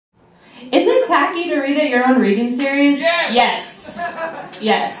Is it tacky to read at your own reading series? Yes! Yes.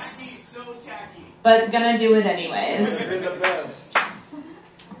 Yes. So tacky. But gonna do it anyways. You're the best.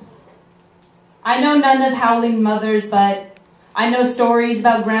 I know none of howling mothers, but I know stories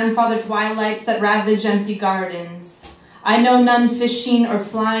about grandfather twilights that ravage empty gardens. I know none fishing or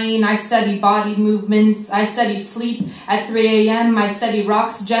flying. I study body movements. I study sleep at 3 a.m. I study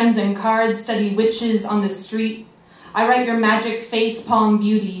rocks, gems, and cards. Study witches on the street. I write your magic face palm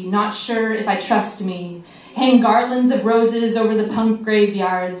beauty, not sure if I trust me. Hang garlands of roses over the punk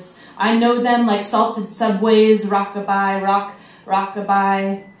graveyards. I know them like salted subways, rockabye,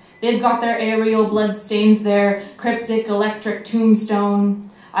 rockabye. They've got their aerial bloodstains, their cryptic electric tombstone.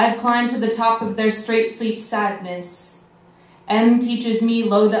 I've climbed to the top of their straight sleep sadness. M teaches me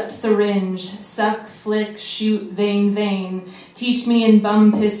load up syringe, suck, flick, shoot, vein. Teach me in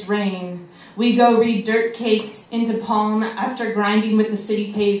bum piss rain. We go read dirt caked into palm after grinding with the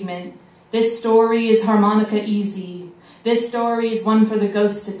city pavement. This story is harmonica easy. This story is one for the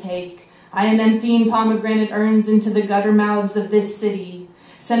ghost to take. I am emptying pomegranate urns into the gutter mouths of this city.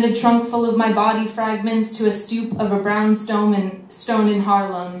 Send a trunk full of my body fragments to a stoop of a brownstone in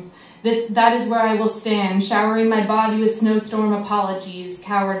Harlem. That is where I will stand, showering my body with snowstorm apologies,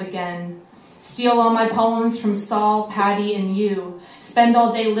 coward again. Steal all my poems from Saul, Patty, and you. Spend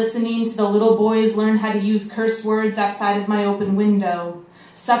all day listening to the little boys learn how to use curse words outside of my open window.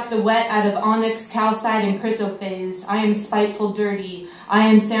 Suck the wet out of onyx, calcite, and chrysoprase. I am spiteful, dirty. I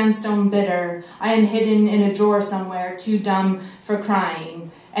am sandstone bitter. I am hidden in a drawer somewhere, too dumb for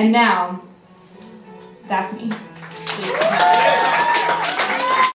crying. And now, Daphne, please.